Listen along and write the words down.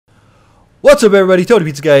What's up, everybody? Tony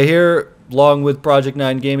Pizza Guy here, along with Project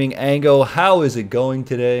 9 Gaming. Ango, how is it going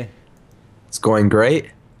today? It's going great.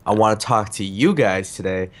 I want to talk to you guys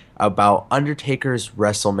today about Undertaker's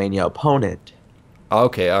WrestleMania opponent.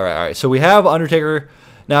 Okay, all right. So we have Undertaker.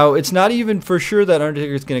 Now, it's not even for sure that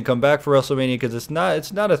Undertaker is going to come back for WrestleMania because it's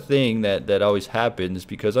not a thing that always happens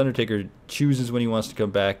because Undertaker chooses when he wants to come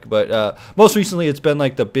back. But most recently, it's been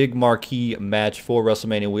like the big marquee match for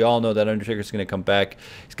WrestleMania. We all know that Undertaker is going to come back.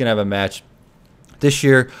 He's going to have a match this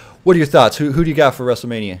year. What are your thoughts? Who do you got for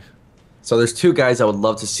WrestleMania? So there's two guys I would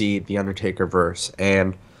love to see the Undertaker verse,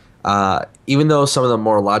 and even though some of the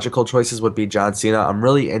more logical choices would be John Cena, I'm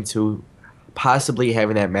really into possibly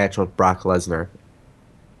having that match with Brock Lesnar.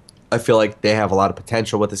 I feel like they have a lot of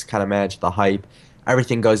potential with this kind of match. The hype,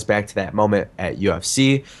 everything goes back to that moment at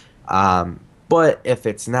UFC. But if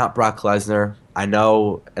it's not Brock Lesnar, I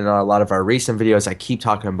know in a lot of our recent videos I keep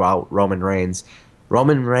talking about Roman Reigns.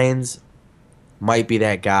 Roman Reigns might be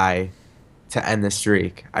that guy to end the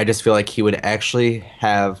streak. I just feel like he would actually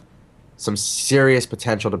have some serious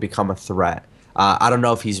potential to become a threat. I don't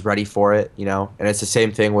know if he's ready for it, and it's the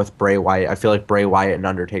same thing with Bray Wyatt. I feel like Bray Wyatt and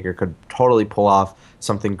Undertaker could totally pull off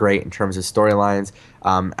something great in terms of storylines.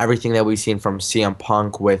 Everything that we've seen from CM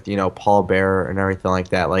Punk with, Paul Bearer and everything like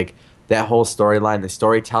that, that whole storyline, the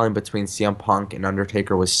storytelling between CM Punk and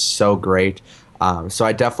Undertaker was so great. So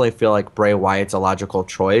I definitely feel like Bray Wyatt's a logical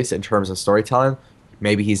choice in terms of storytelling.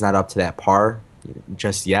 Maybe he's not up to that par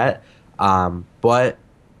just yet, but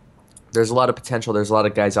there's a lot of potential. There's a lot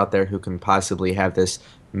of guys out there who can possibly have this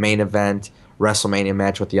main event WrestleMania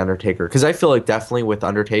match with The Undertaker. Because I feel like definitely with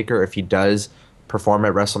Undertaker, if he does perform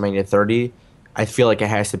at WrestleMania 30, I feel like it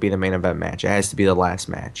has to be the main event match. It has to be the last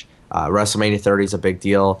match. WrestleMania 30 is a big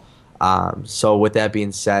deal. So with that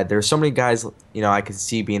being said, there's so many guys I could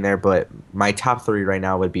see being there, but my top three right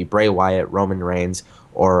now would be Bray Wyatt, Roman Reigns,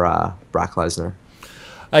 or Brock Lesnar.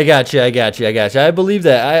 I got you. I believe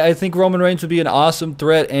that. I think Roman Reigns would be an awesome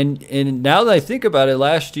threat. And now that I think about it,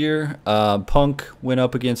 last year, Punk went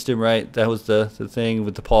up against him, right? That was the thing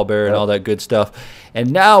with the Paul Bearer and all that good stuff.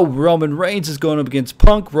 And now Roman Reigns is going up against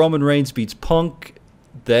Punk. Roman Reigns beats Punk.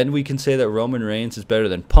 Then we can say that Roman Reigns is better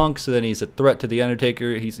than Punk. So then he's a threat to the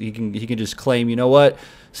Undertaker. He can just claim, you know what?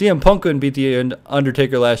 CM Punk couldn't beat the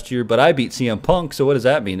Undertaker last year, but I beat CM Punk. So what does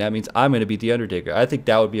that mean? That means I'm going to beat the Undertaker. I think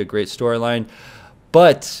that would be a great storyline.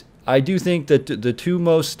 But I do think that the two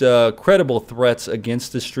most credible threats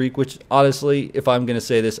against the streak, which honestly, if I'm going to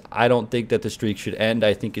say this, I don't think that the streak should end.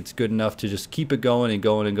 I think it's good enough to just keep it going and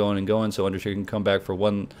going and going and going so Undertaker can come back for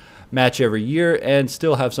one match every year and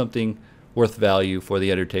still have something worth value for the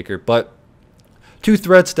Undertaker. But two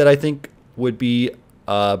threats that I think would be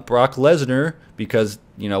Brock Lesnar, because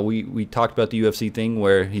we talked about the UFC thing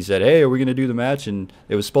where he said, hey, are we going to do the match? And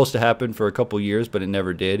it was supposed to happen for a couple years, but it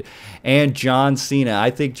never did. And John Cena.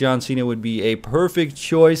 I think John Cena would be a perfect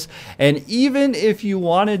choice. And even if you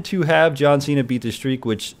wanted to have John Cena beat the streak,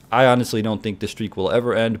 which I honestly don't think the streak will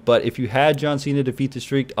ever end, but if you had John Cena defeat the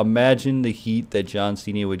streak, imagine the heat that John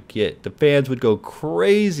Cena would get. The fans would go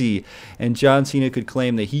crazy, and John Cena could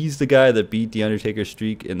claim that he's the guy that beat the Undertaker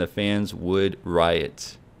streak, and the fans would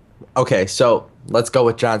riot. Okay, so let's go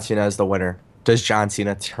with John Cena as the winner. Does John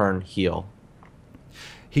Cena turn heel?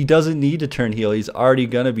 He doesn't need to turn heel. He's already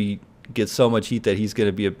going to get so much heat that he's going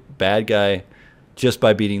to be a bad guy just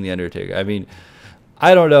by beating the Undertaker. I mean,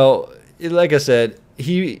 I don't know. Like I said,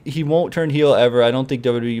 he won't turn heel ever. I don't think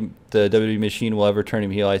the WWE machine will ever turn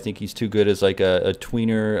him heel. I think he's too good as like a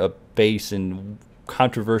tweener, a face, and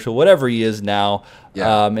controversial, whatever he is now.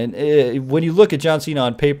 Yeah. When you look at John Cena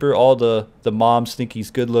on paper, all the moms think he's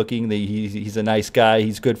good looking. He's a nice guy.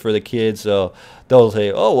 He's good for the kids. So they'll say,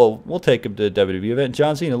 oh, well, we'll take him to the WWE event.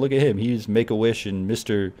 John Cena, look at him. He's Make-A-Wish and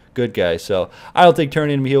Mr. Good Guy. So I don't think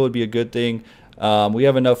turning him heel would be a good thing. We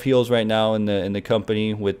have enough heels right now in the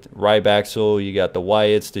company with Ryback. You got the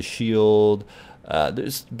Wyatts, the Shield.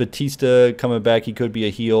 There's Batista coming back. He could be a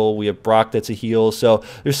heel. We have Brock that's a heel. So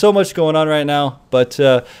there's so much going on right now. But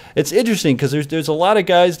it's interesting because there's a lot of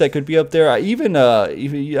guys that could be up there. Even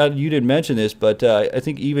you didn't mention this, but I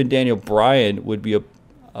think even Daniel Bryan would be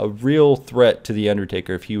a real threat to The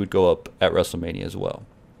Undertaker if he would go up at WrestleMania as well.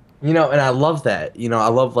 And I love that.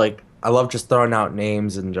 I love just throwing out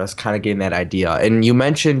names and just kind of getting that idea. And you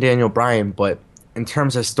mentioned Daniel Bryan, but in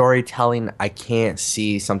terms of storytelling, I can't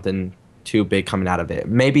see something too big coming out of it.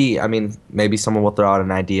 Maybe someone will throw out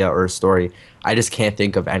an idea or a story. I just can't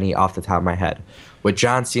think of any off the top of my head. With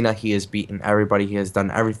John Cena, he has beaten everybody. He has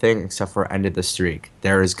done everything except for ended the streak.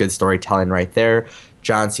 There is good storytelling right there.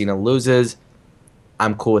 John Cena loses,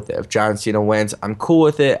 I'm cool with it. If John Cena wins, I'm cool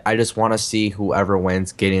with it. I just want to see whoever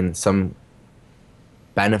wins getting some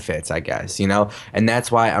benefits, I guess, you know? And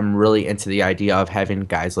that's why I'm really into the idea of having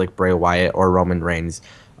guys like Bray Wyatt or Roman Reigns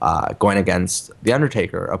going against The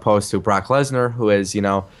Undertaker, opposed to Brock Lesnar, who is, you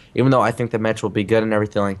know, even though I think the match will be good and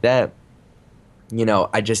everything like that, you know,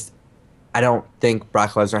 I don't think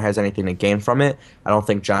Brock Lesnar has anything to gain from it. I don't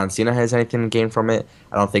think John Cena has anything to gain from it.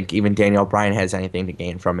 I don't think even Daniel Bryan has anything to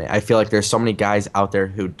gain from it. I feel like there's so many guys out there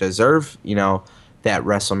who deserve, you know, that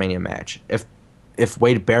WrestleMania match. If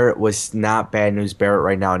Wade Barrett was not Bad News Barrett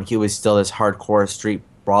right now and he was still this hardcore street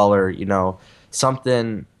brawler, you know,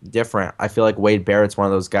 something different, I feel like Wade Barrett's one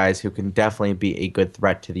of those guys who can definitely be a good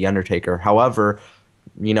threat to The Undertaker. However,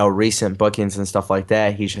 you know, recent bookings and stuff like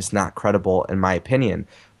that, he's just not credible in my opinion.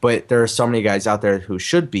 But there are so many guys out there who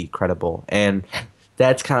should be credible, and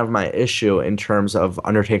that's kind of my issue in terms of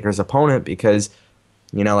Undertaker's opponent because,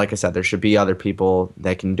 you know, like I said, there should be other people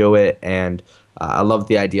that can do it, and I love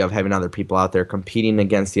the idea of having other people out there competing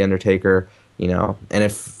against The Undertaker, you know, and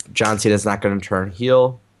if John Cena's not going to turn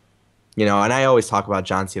heel, you know, and I always talk about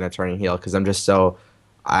John Cena turning heel because I'm just so,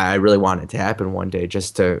 I really want it to happen one day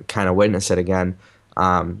just to kind of witness it again.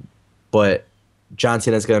 But John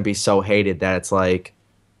Cena's going to be so hated that it's like,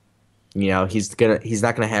 you know, he's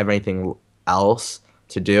not gonna have anything else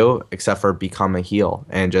to do except for become a heel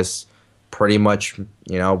and just pretty much,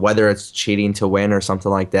 you know, whether it's cheating to win or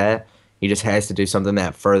something like that, he just has to do something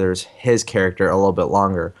that furthers his character a little bit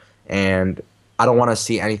longer. And I don't want to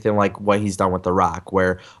see anything like what he's done with The Rock,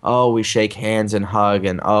 where oh we shake hands and hug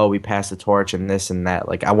and oh we pass the torch and this and that.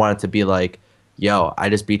 Like I want it to be like, yo, I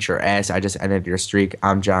just beat your ass. I just ended your streak.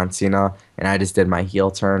 I'm John Cena, and I just did my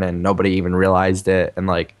heel turn, and nobody even realized it. And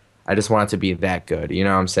like, I just want it to be that good. You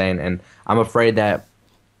know what I'm saying? And I'm afraid that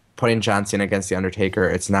putting John Cena against The Undertaker,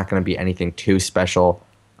 it's not going to be anything too special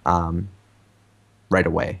right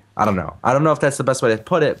away. I don't know. I don't know if that's the best way to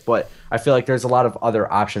put it, but I feel like there's a lot of other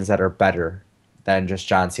options that are better than just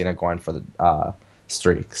John Cena going for the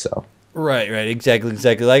streak. So. Right, exactly.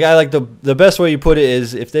 Like I like the best way you put it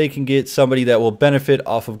is if they can get somebody that will benefit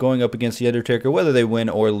off of going up against The Undertaker, whether they win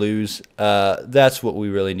or lose, that's what we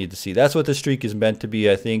really need to see. That's what the streak is meant to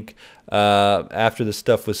be, I think. After the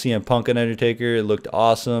stuff with CM Punk and Undertaker, it looked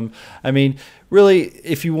awesome. I mean, really,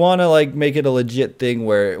 if you want to like make it a legit thing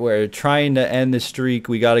where trying to end the streak,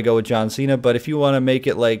 we got to go with John Cena. But if you want to make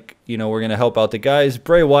it like, you know, we're going to help out the guys,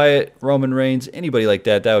 Bray Wyatt, Roman Reigns, anybody like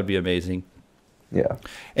that, that would be amazing. Yeah.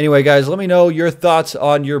 Anyway, guys, let me know your thoughts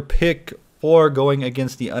on your pick for going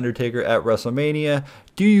against The Undertaker at WrestleMania.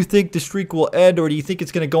 Do you think the streak will end, or do you think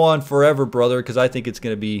it's going to go on forever, brother? Because I think it's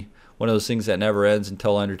going to be one of those things that never ends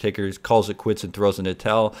until Undertaker calls it quits and throws in a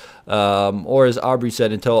towel. Or as Aubrey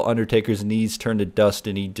said, until Undertaker's knees turn to dust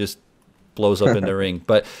and he just blows up in the ring.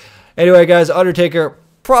 But anyway, guys, Undertaker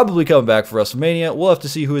probably coming back for WrestleMania. We'll have to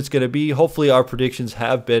see who it's going to be. Hopefully our predictions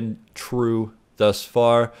have been true thus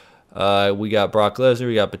far. We got Brock Lesnar,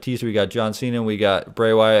 we got Batista, we got John Cena, we got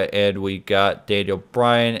Bray Wyatt, and we got Daniel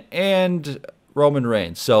Bryan and Roman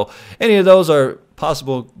Reigns. So any of those are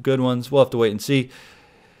possible good ones. We'll have to wait and see.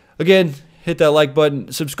 Again, hit that like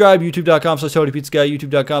button. Subscribe, youtube.com/TonyPizzaGuy,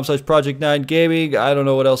 youtube.com/Project9Gaming. I don't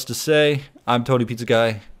know what else to say. I'm Tony Pizza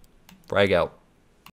Guy. Brag out.